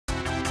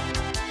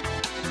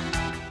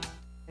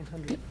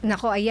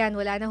Nako, ayan,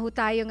 wala na ho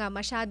tayo nga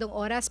masyadong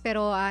oras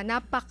pero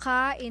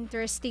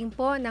napaka-interesting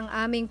po ng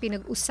aming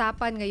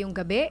pinag-usapan ngayong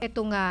gabi.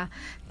 Itong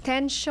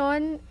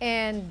tension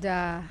and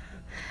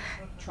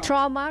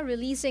trauma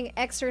releasing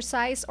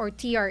exercise or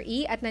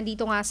TRE, at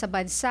nandito nga sa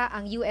bansa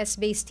ang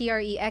US-based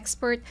TRE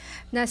expert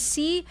na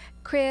si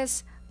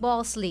Chris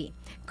Balsley.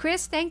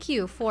 Chris, thank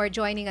you for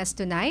joining us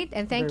tonight,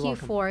 and thank you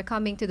for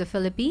coming to the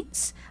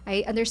Philippines.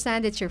 I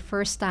understand it's your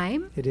first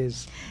time. It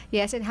is.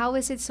 Yes, and how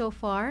is it so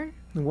far?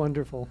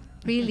 Wonderful.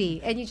 Really?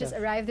 And you just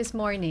arrived this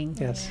morning?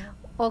 Yes.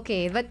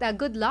 Okay, but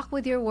good luck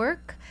with your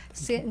work.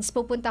 Since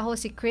pupunta ho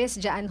si Chris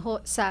dyan ho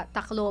sa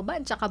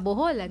Tacloban tsaka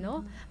Bohol,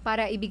 ano?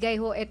 Para ibigay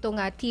ho itong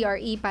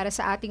TRE para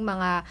sa ating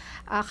mga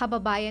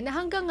kababayan na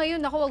hanggang ngayon,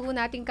 naku, wag ho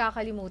nating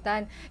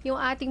kakalimutan yung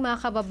ating mga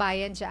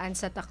kababayan dyan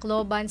sa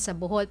Tacloban, sa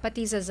Bohol,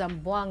 pati sa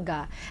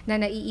Zamboanga na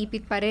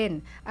naiipit pa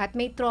rin at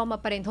may trauma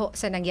pa rin ho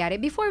sa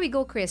nangyari. Before we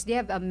go, Chris, do you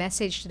have a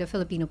message to the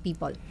Filipino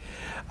people?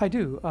 I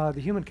do.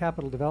 The Human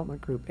Capital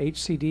Development Group,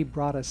 HCD,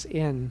 brought us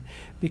in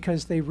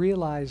because they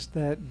realized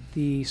that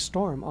the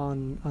storm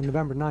on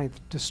November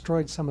 9th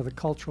destroyed some of the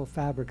cultural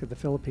fabric of the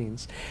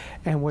Philippines.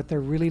 And what they're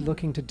really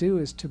looking to do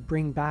is to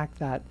bring back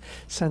that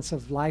sense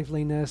of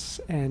liveliness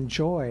and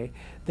joy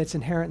that's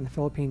inherent in the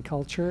Philippine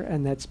culture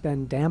and that's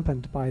been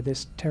dampened by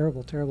this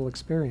terrible, terrible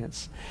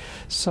experience.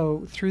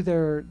 So through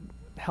their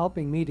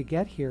helping me to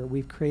get here,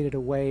 we've created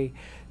a way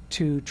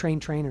to train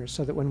trainers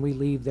so that when we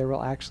leave, there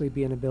will actually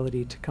be an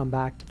ability to come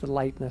back to the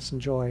lightness and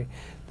joy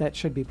that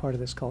should be part of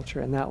this culture.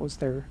 And that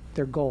was their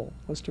goal,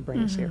 was to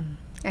bring us here.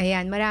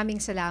 Ayan, maraming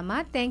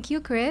salamat. Thank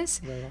you,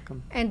 Chris. You're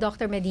welcome. And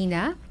Dr.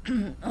 Medina.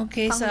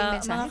 Okay, sa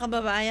mga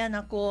kababayan,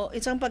 ako,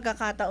 isang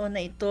pagkakataon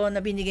na ito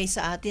na binigay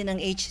sa atin ng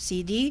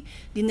HCD.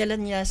 Dinala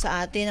niya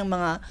sa atin ang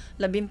mga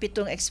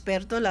 17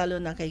 eksperto, lalo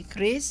na kay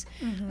Chris.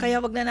 Kaya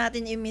wag na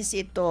natin i-miss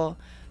ito.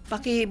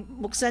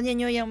 Pakibuksan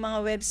niyo yung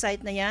mga website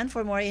na yan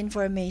for more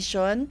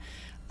information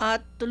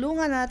at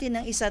tulungan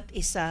natin ang isa't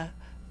isa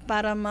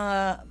para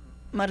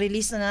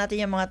ma-release na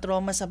natin yung mga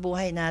trauma sa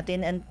buhay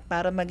natin and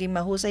para maging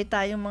mahusay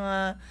tayong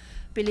mga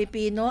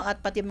Pilipino at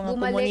pati mga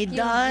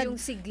komunidad.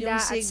 Yung sigla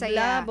at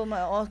saya.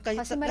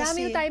 Kasi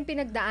marami tayong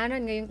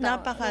pinagdaanan ngayong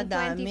taon.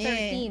 Napakadami.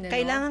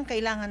 2013.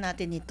 Kailangan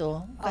natin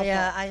ito.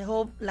 Kaya I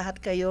hope lahat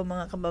kayo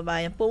mga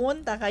kababayan,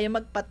 pumunta kayo,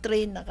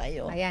 magpa-train na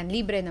kayo. Ayan,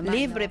 libre naman.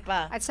 Libre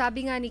pa. At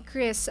sabi nga ni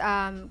Chris,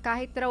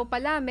 kahit raw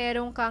pala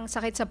meron kang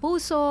sakit sa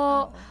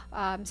puso,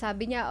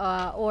 sabi niya,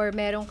 or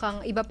meron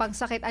kang iba pang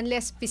sakit,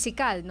 unless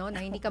physical, no,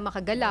 na hindi ka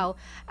makagalaw,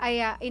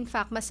 ay in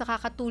fact, mas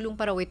nakakatulong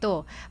pa raw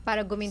ito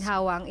para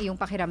guminhawa ang iyong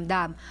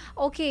pakiramdam.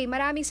 Okay,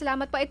 maraming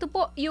salamat pa. Ito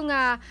po yung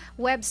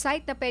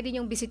website na pwede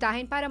nyong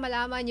bisitahin para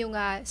malaman yung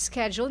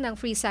schedule ng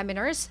free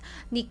seminars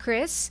ni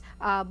Chris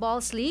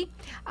Balsley.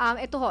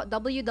 Ito ho,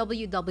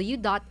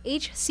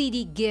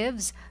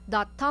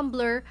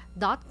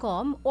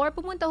 www.hcdgives.tumblr.com, or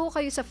pumunta ho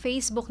kayo sa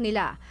Facebook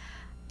nila,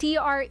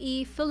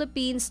 TRE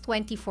Philippines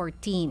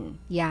 2014.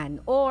 Yan.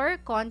 Or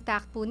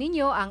contact po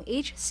ninyo ang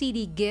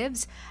HCD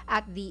Gives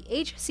at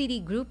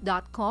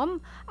thehcdgroup.com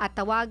at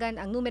tawagan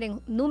ang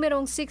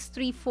numerong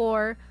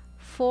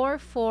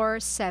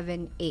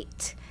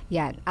 634-4478.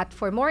 Yan. At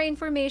for more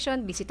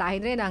information,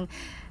 bisitahin rin ang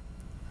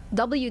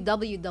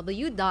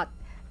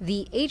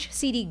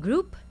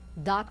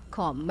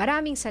www.thehcdgroup.com.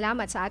 Maraming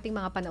salamat sa ating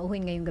mga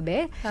panauhin ngayong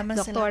gabi.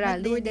 Dr.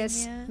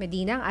 Lourdes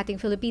Medina, ang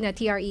ating Filipina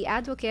TRE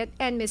advocate,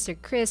 and Mr.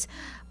 Chris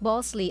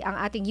Balsley, ang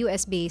ating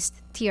US-based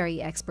TRE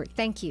expert.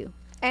 Thank you.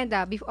 And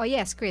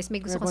yes, Chris, may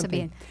gusto kong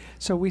sabihin.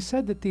 So we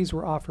said that these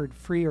were offered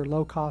free or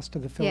low cost to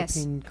the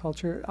Philippine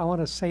culture. I want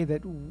to say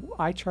that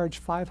I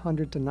charge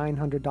 $500 to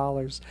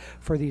 $900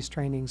 for these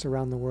trainings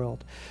around the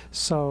world.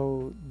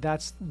 So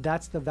that's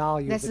the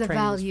value of the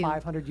training.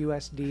 $500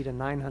 USD to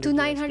 $900. To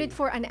 $900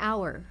 for an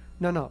hour.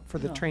 No, for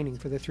the training,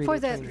 for the 3-day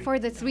training.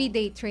 For the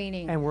 3-day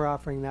training. And we're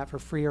offering that for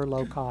free or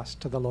low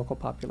cost to the local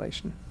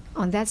population.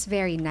 Oh, that's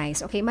very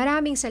nice. Okay,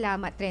 maraming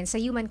salamat rin sa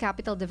Human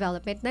Capital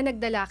Development na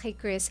nagdala kay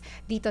Chris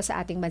dito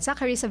sa ating bansa.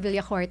 Carissa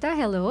Villacorta,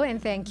 hello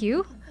and thank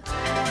you.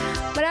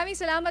 Maraming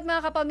salamat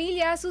mga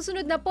kapamilya.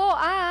 Susunod na po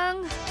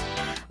ang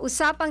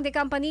Usapang de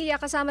Campanilla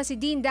kasama si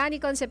Dean Danny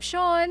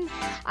Concepcion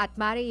at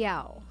Mari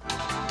Yao.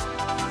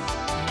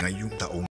 Ngayong taong